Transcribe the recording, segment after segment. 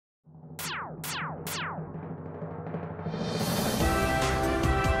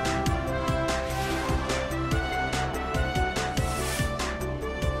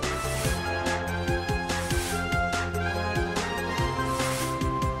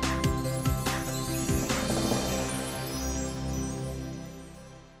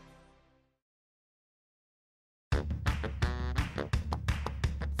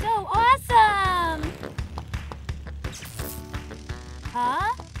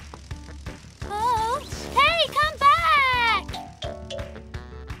Huh? Oh! Hey, come back!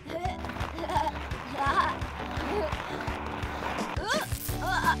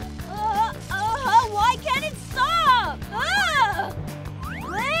 Why can't it stop?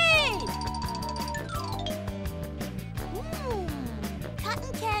 Wait!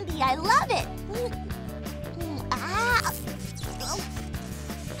 Cotton candy, I love it.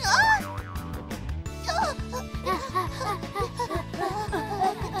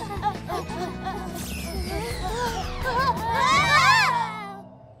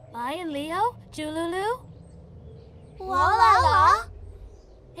 Lion Leo? Jululu? La.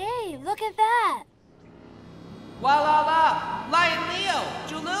 Hey, look at that! La! Lion Leo!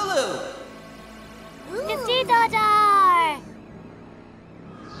 Jululu! It's Dor Dor!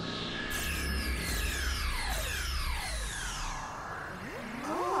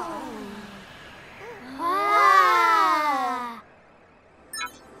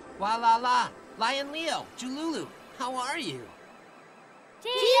 Wow! La! Lion Leo! Jululu! How are you?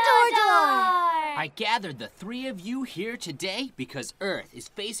 Dor Dor! I gathered the three of you here today because Earth is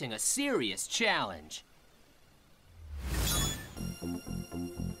facing a serious challenge.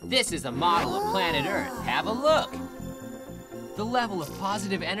 This is a model of planet Earth. Have a look. The level of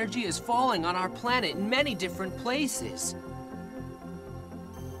positive energy is falling on our planet in many different places.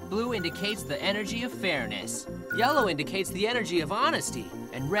 Blue indicates the energy of fairness. Yellow indicates the energy of honesty.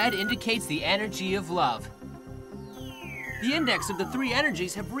 And red indicates the energy of love. The index of the three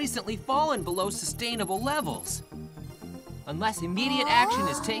energies have recently fallen below sustainable levels. Unless immediate action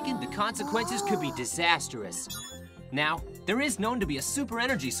is taken, the consequences could be disastrous. Now, there is known to be a super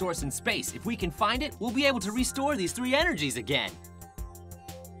energy source in space. If we can find it, we'll be able to restore these three energies again.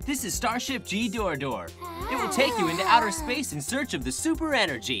 This is Starship Dor Dor. It will take you into outer space in search of the super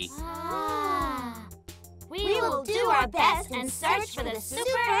energy. We will do our best and search for the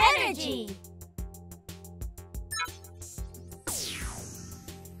super energy.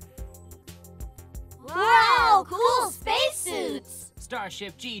 Wow, cool spacesuits!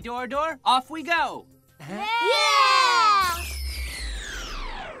 Starship Dor Dor, off we go! Yeah!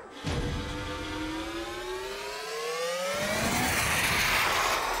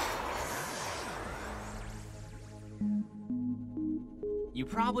 You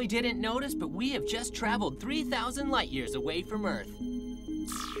probably didn't notice, but we have just traveled 3,000 light years away from Earth.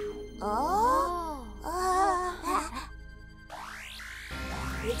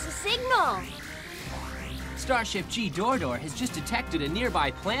 It's a signal! Starship Dor Dor has just detected a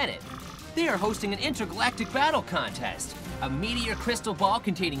nearby planet. They are hosting an intergalactic battle contest. A meteor crystal ball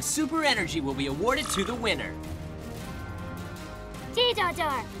containing super energy will be awarded to the winner. Dor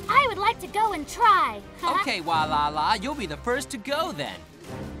Dor, I would like to go and try. Okay, La, you'll be the first to go then.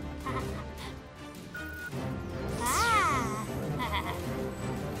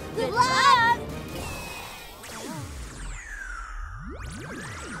 Good luck!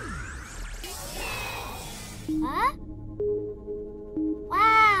 Huh?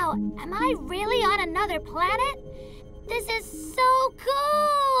 Wow, am I really on another planet? This is so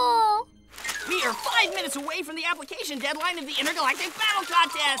cool! We are 5 minutes away from the application deadline of the Intergalactic Battle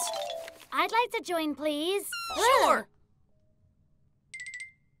Contest! I'd like to join, please. Sure!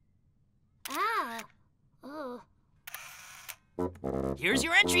 Oh. Here's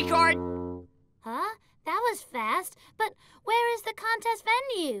your entry card. Huh? That was fast. But where is the contest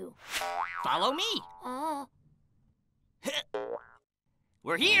venue? Follow me. Oh.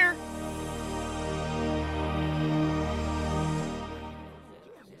 We're here.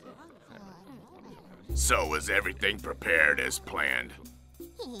 So is everything prepared as planned?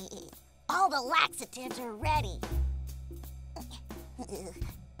 All the laxatives are ready.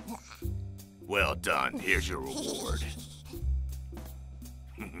 Well done. Here's your reward.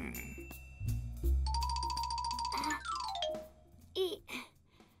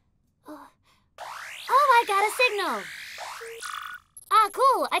 Oh, I got a signal. Ah,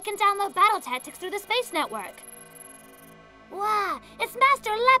 cool. I can download battle tactics through the Space Network. Wow, it's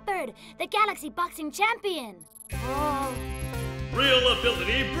Master Leopard, the Galaxy Boxing Champion. Oh. Real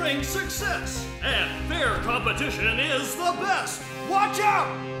ability brings success, and fair competition is the best. Watch out!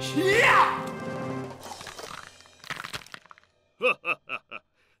 Yeah!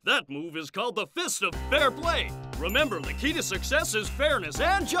 That move is called the Fist of Fair Play. Remember, the key to success is fairness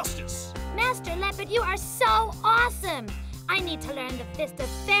and justice. Master Leopard, you are so awesome. I need to learn the Fist of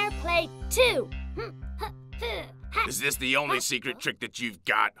Fair Play too. Is this the only secret trick that you've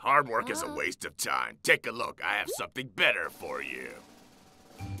got? Hard work is a waste of time. Take a look. I have something better for you.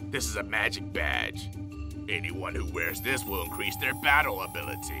 This is a magic badge. Anyone who wears this will increase their battle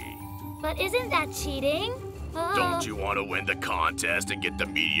ability. But isn't that cheating? Don't you want to win the contest and get the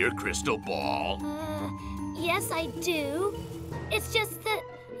meteor crystal ball? Yes, I do. It's just that,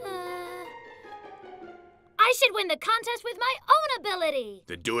 I should win the contest with my own ability.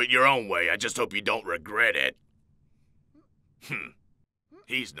 Then do it your own way. I just hope you don't regret it.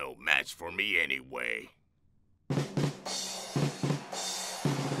 He's no match for me anyway.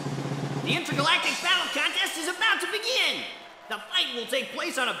 The intergalactic battle contest is about to begin! The fight will take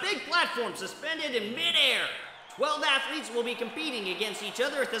place on a big platform suspended in midair. 12 athletes will be competing against each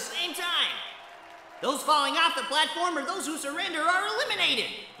other at the same time. Those falling off the platform or those who surrender are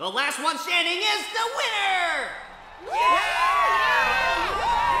eliminated. The last one standing is the winner!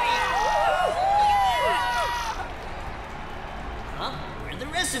 Huh? Where are the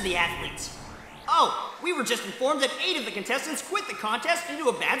rest of the athletes? Oh, we were just informed that 8 of the contestants quit the contest due to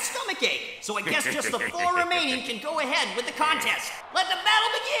a bad stomachache. So I guess just the 4 remaining can go ahead with the contest. Let the battle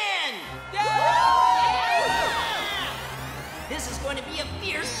begin! This is going to be a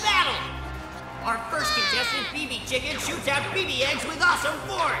fierce battle. Our first contestant, BB Chicken, shoots out BB eggs with awesome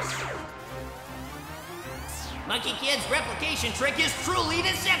force. Monkey Kid's replication trick is truly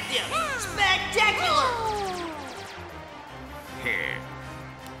deceptive. Spectacular!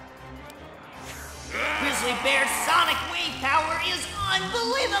 Grizzly Bear's sonic wave power is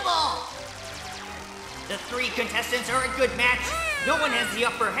unbelievable! The 3 contestants are a good match. No one has the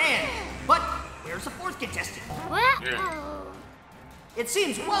upper hand. But where's the 4th contestant? It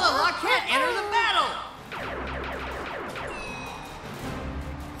seems Wallala can't enter the battle!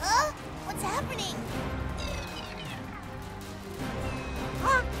 Huh? What's happening?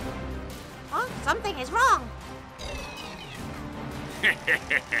 Huh? Something is wrong.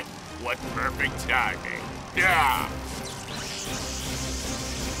 What perfect timing. Yeah!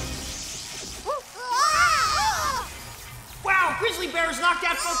 Wow, Grizzly Bear has knocked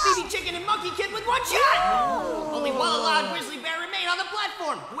out both BB Chicken and Monkey Kid with 1 shot! Only Wallala and Grizzly Bear remain on the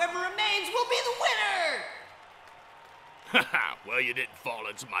platform. Whoever remains will be the winner! Haha, well, you didn't fall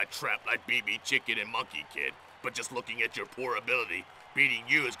into my trap like BB Chicken and Monkey Kid, but just looking at your poor ability, beating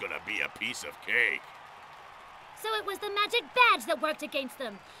you is gonna be a piece of cake. So it was the magic badge that worked against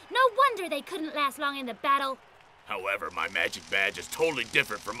them. No wonder they couldn't last long in the battle. However, my magic badge is totally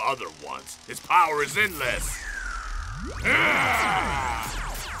different from other ones. Its power is endless.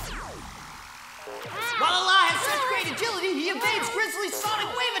 Wallala has such great agility, he evades Grizzly's sonic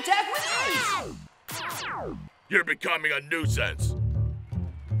wave attack with ease! You're becoming a nuisance.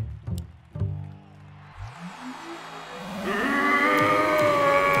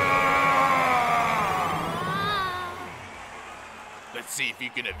 Let's see if you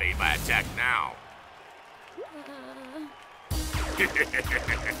can evade my attack now.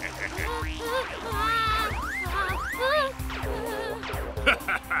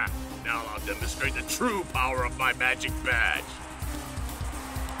 Now I'll demonstrate the true power of my magic badge.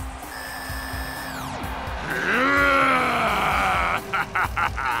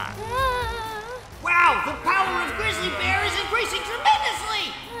 Wow, the power of Grizzly Bear is increasing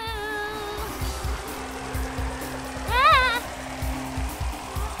tremendously!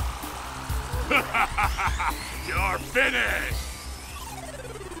 You're finished!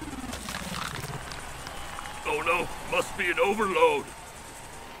 Oh no, must be an overload.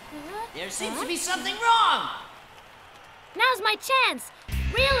 There seems to be something wrong! Now's my chance!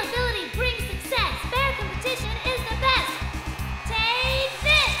 Real ability brings success! Fair competition is the best! Take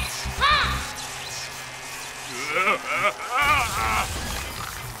this! Ha!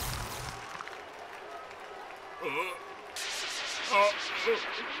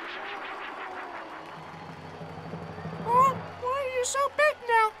 Oh, why are you so big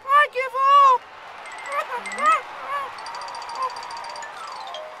now? I give up!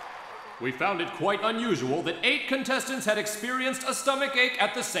 We found it quite unusual that 8 contestants had experienced a stomachache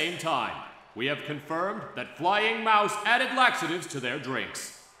at the same time. We have confirmed that Flying Mouse added laxatives to their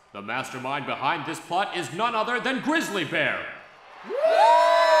drinks. The mastermind behind this plot is none other than Grizzly Bear.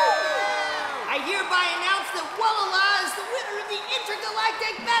 I hereby announce that Wallala is the winner of the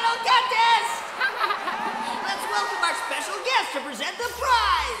Intergalactic Battle Contest! Let's welcome our special guest to present the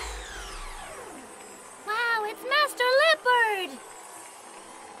prize! Wow, it's Master Leopard!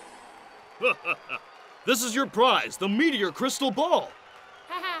 This is your prize, the meteor crystal ball.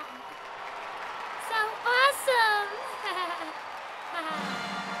 So awesome!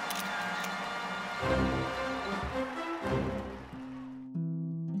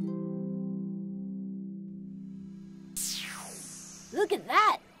 Look at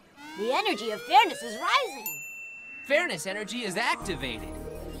that! The energy of fairness is rising! Fairness energy is activated.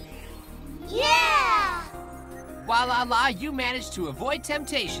 Yeah! La La La, you managed to avoid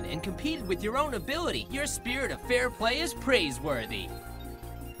temptation and competed with your own ability. Your spirit of fair play is praiseworthy.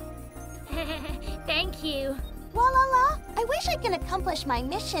 Thank you. La La La, I wish I could accomplish my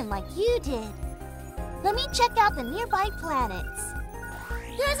mission like you did. Let me check out the nearby planets.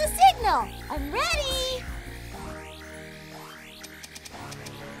 There's a signal! I'm ready!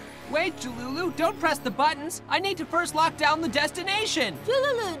 Wait, Jululu, don't press the buttons. I need to first lock down the destination.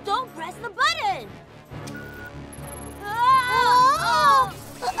 Jululu, don't press the button! Ah!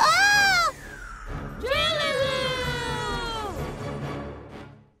 Ah! Jululu!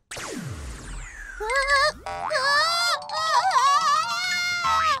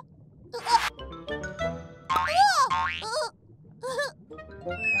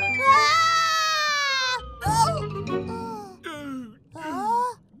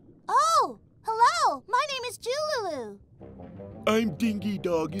 Oh, hello. My name is Jululu. I'm Dingy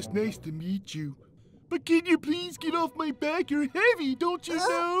Dog. It's nice to meet you. But can you please get off my back? You're heavy, don't you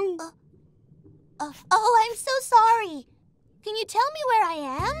know? Oh, I'm so sorry. Can you tell me where I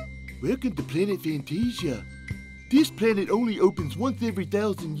am? Welcome to Planet Fantasia. This planet only opens once every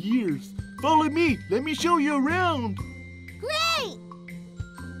 1,000 years. Follow me. Let me show you around. Great!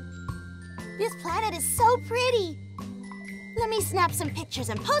 This planet is so pretty. Let me snap some pictures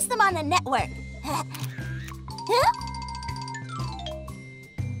and post them on the network.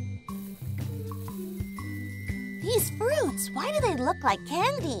 These fruits, why do they look like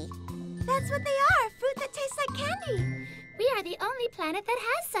candy? That's what they are, fruit that tastes like candy. We are the only planet that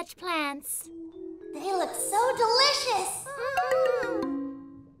has such plants. They look so delicious.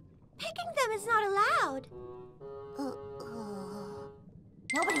 Picking them is not allowed.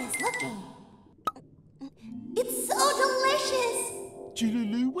 Nobody is looking. It's so delicious.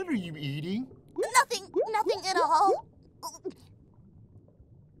 Jululu, what are you eating? Nothing at all.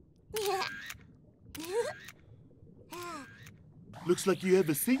 Looks like you have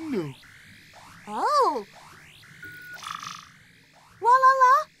a signal. Oh. La La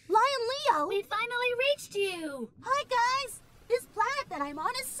La, Lion Leo. We finally reached you. Hi, guys. This planet that I'm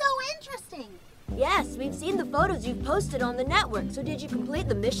on is so interesting. Yes, we've seen the photos you've posted on the network. So did you complete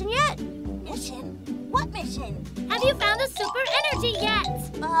the mission yet? Mission? What mission? Have you found the super energy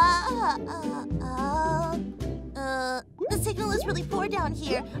yet? The signal is really poor down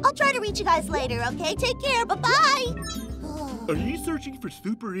here. I'll try to reach you guys later, okay? Take care. Bye-bye. Are you searching for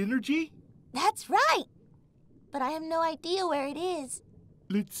super energy? That's right. But I have no idea where it is.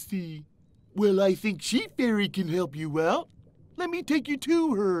 Let's see. Well, I think Sheep Fairy can help you out. Let me take you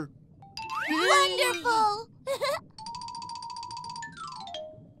to her. Wonderful!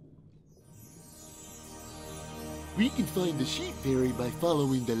 We can find the Sheep Fairy by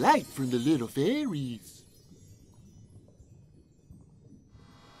following the light from the little fairies.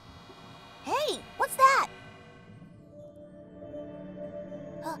 Hey, what's that?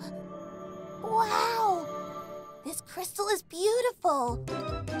 Wow! This crystal is beautiful.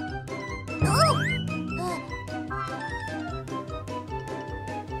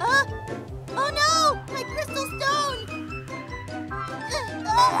 Oh no! My crystal stone!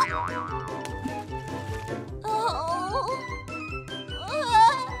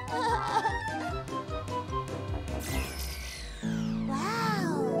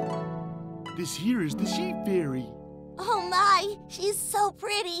 Wow! This here is the Sheep Fairy. Oh my! She's so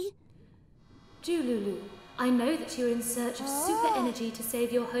pretty! Jululu, I know that you're in search of super energy to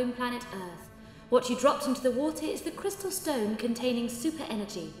save your home planet Earth. What you dropped into the water is the crystal stone containing super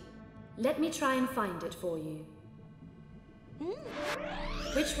energy. Let me try and find it for you.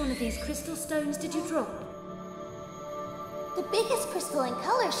 Which one of these crystal stones did you drop? The biggest crystal in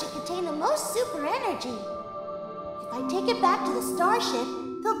color should contain the most super energy. If I take it back to the starship,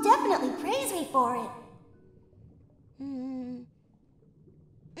 they'll definitely praise me for it.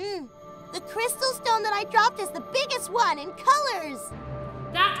 The crystal stone that I dropped is the biggest one in colors.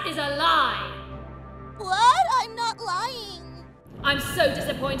 That is a lie! What? I'm not lying. I'm so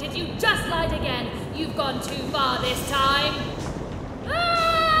disappointed you just lied again. You've gone too far this time.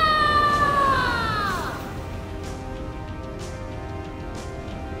 Ah!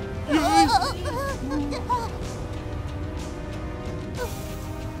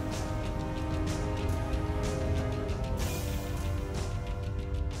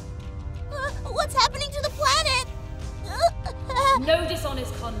 What's happening to the planet? No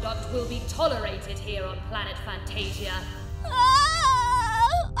dishonest conduct will be tolerated here on planet Fantasia.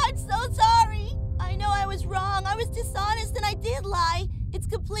 I'm so sorry. I know I was wrong. I was dishonest and I did lie. It's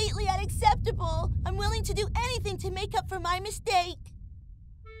completely unacceptable. I'm willing to do anything to make up for my mistake.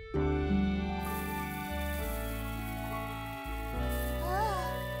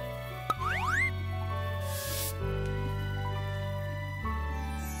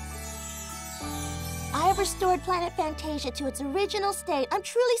 restored Planet Fantasia to its original state. I'm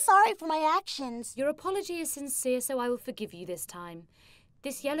truly sorry for my actions. Your apology is sincere, so I will forgive you this time.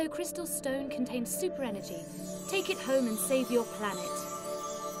 This yellow crystal stone contains super energy. Take it home and save your planet.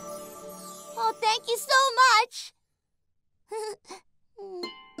 Oh, thank you so much!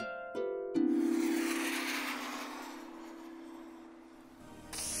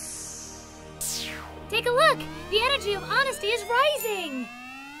 Take a look! The energy of honesty is rising!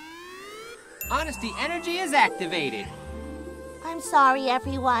 Honesty energy is activated. I'm sorry,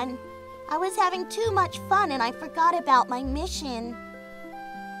 everyone. I was having too much fun and I forgot about my mission.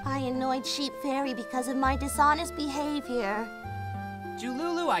 I annoyed Sheep Fairy because of my dishonest behavior.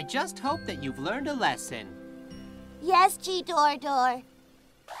 Jululu, I just hope that you've learned a lesson. Yes, Dor Dor.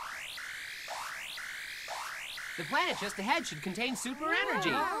 The planet just ahead should contain super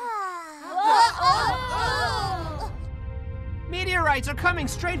energy. Meteorites are coming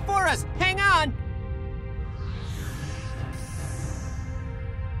straight for us. Hang on.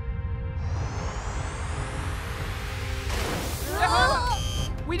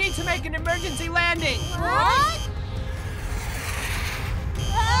 We need to make an emergency landing. What?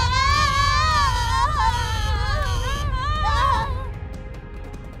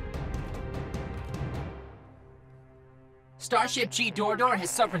 Starship Dor Dor has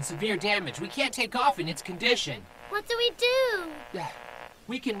suffered severe damage. We can't take off in its condition. What do we do?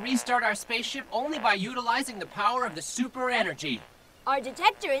 We can restart our spaceship only by utilizing the power of the super energy. Our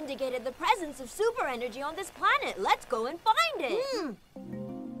detector indicated the presence of super energy on this planet. Let's go and find it.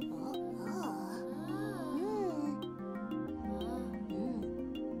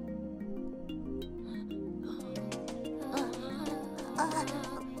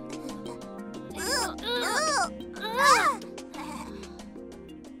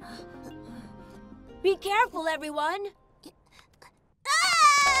 Be careful, everyone. It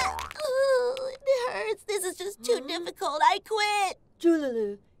hurts. This is just too difficult. I quit.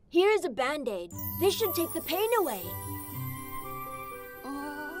 Jululu, here is a Band-Aid. This should take the pain away.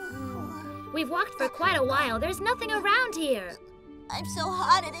 We've walked for quite a while. There's nothing around here. I'm so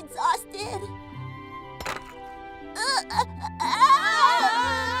hot and exhausted.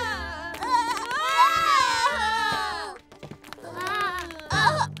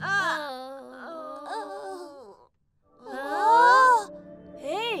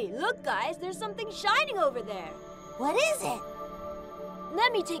 Hey, look, guys, there's something shining over there. What is it?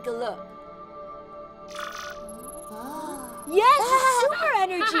 Let me take a look. Yes, super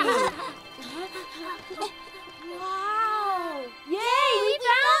energy! Wow! Yay, we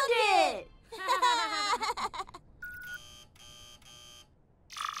found it!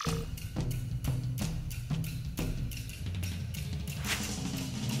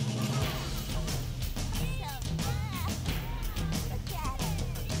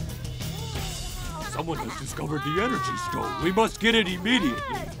 Someone has discovered the energy stone. We must get it immediately.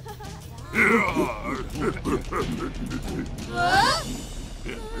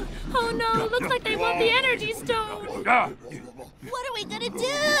 Oh no, looks like they want the energy stone. What are we gonna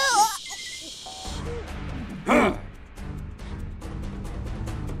do?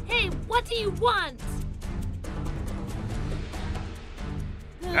 Hey, what do you want?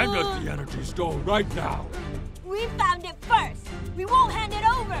 Hand us the energy stone right now. We found it first. We won't hand it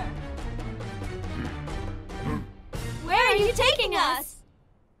over. Where are you taking us?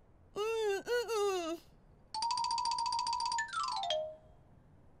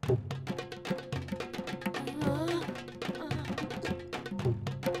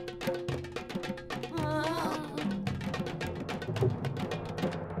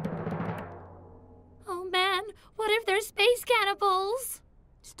 Oh man, what if they're space cannibals?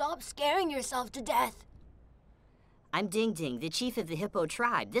 Stop scaring yourself to death. I'm Ding Ding, the chief of the Hippo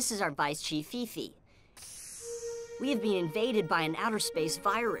tribe. This is our vice chief, Fifi. We have been invaded by an outer space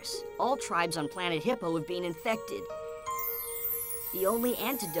virus. All tribes on planet Hippo have been infected. The only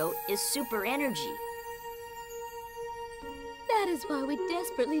antidote is super energy. That is why we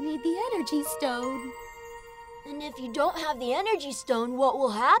desperately need the energy stone. And if you don't have the energy stone, what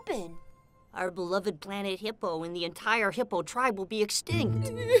will happen? Our beloved planet Hippo and the entire Hippo tribe will be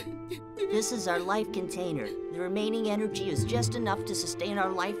extinct. This is our life container. The remaining energy is just enough to sustain our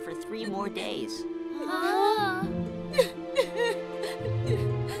life for 3 more days.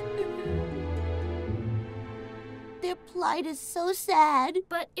 Their plight is so sad.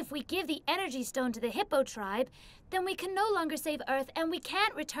 But if we give the energy stone to the Hippo tribe, then we can no longer save Earth and we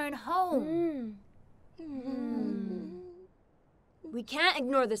can't return home. We can't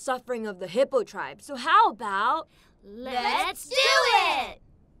ignore the suffering of the Hippo tribe, so how about... Let's do it!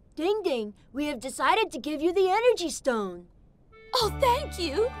 Ding Ding, we have decided to give you the energy stone. Oh, thank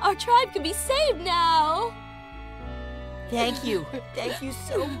you. Our tribe can be saved now. Thank you. Thank you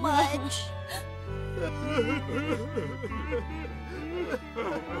so much.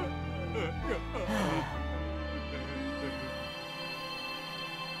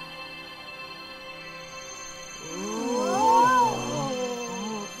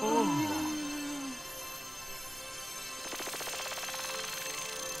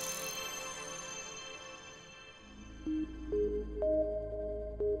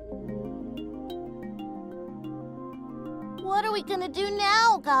 What are we gonna do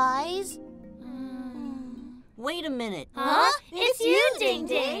now, guys? Wait a minute. Huh? It's you, Ding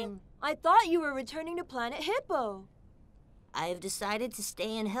Ding. I thought you were returning to Planet Hippo. I have decided to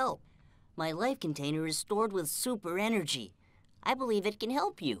stay and help. My life container is stored with super energy. I believe it can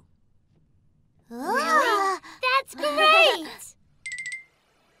help you. Really? That's great!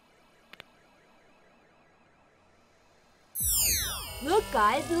 Look,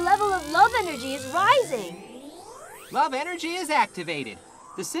 guys, the level of love energy is rising. Love energy is activated.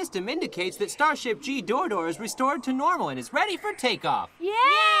 The system indicates that Starship G Dor Dor is restored to normal and is ready for takeoff. Yeah!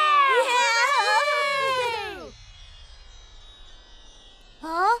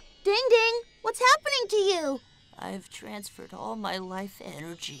 Huh? Ding Ding, what's happening to you? I've transferred all my life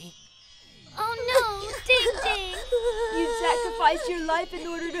energy. Oh no, Ding Ding! You sacrificed your life in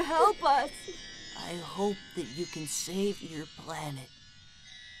order to help us. I hope that you can save your planet.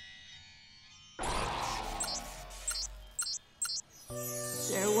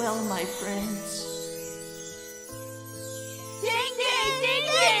 Farewell, my friends. Ding Ding! Ding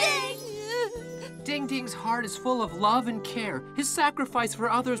Ding! Ding Ding's heart is full of love and care. His sacrifice for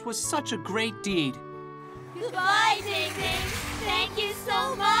others was such a great deed. Goodbye, Ding Ding! Thank you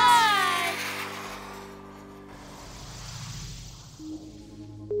so much!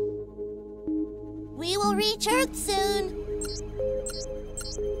 We will reach Earth soon.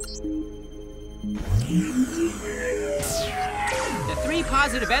 The 3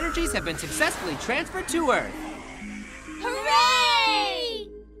 positive energies have been successfully transferred to Earth. Hooray!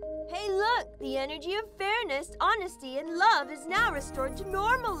 Hey, look, the energy of fairness, honesty, and love is now restored to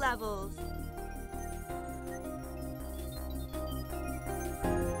normal levels.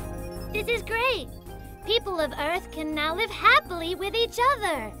 This is great! People of Earth can now live happily with each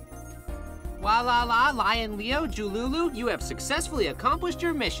other. Wa-la-la, Lion Leo, Jululu, you have successfully accomplished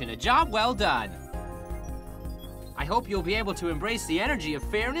your mission. A job well done. I hope you'll be able to embrace the energy of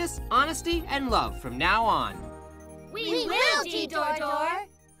fairness, honesty, and love from now on. We will, G Dor Dor!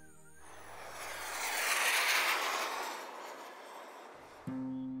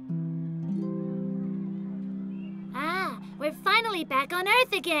 Ah, we're finally back on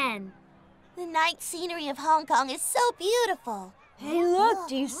Earth again. The night scenery of Hong Kong is so beautiful. Hey, look,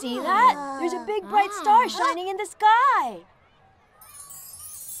 do you see that? There's a big bright star shining in the sky.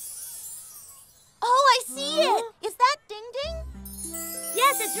 Oh, I see it! Is that Ding Ding?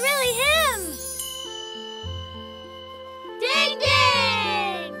 Yes, it's really him! Ding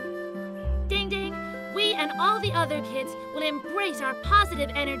Ding! Ding Ding, we and all the other kids will embrace our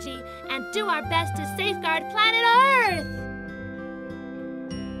positive energy and do our best to save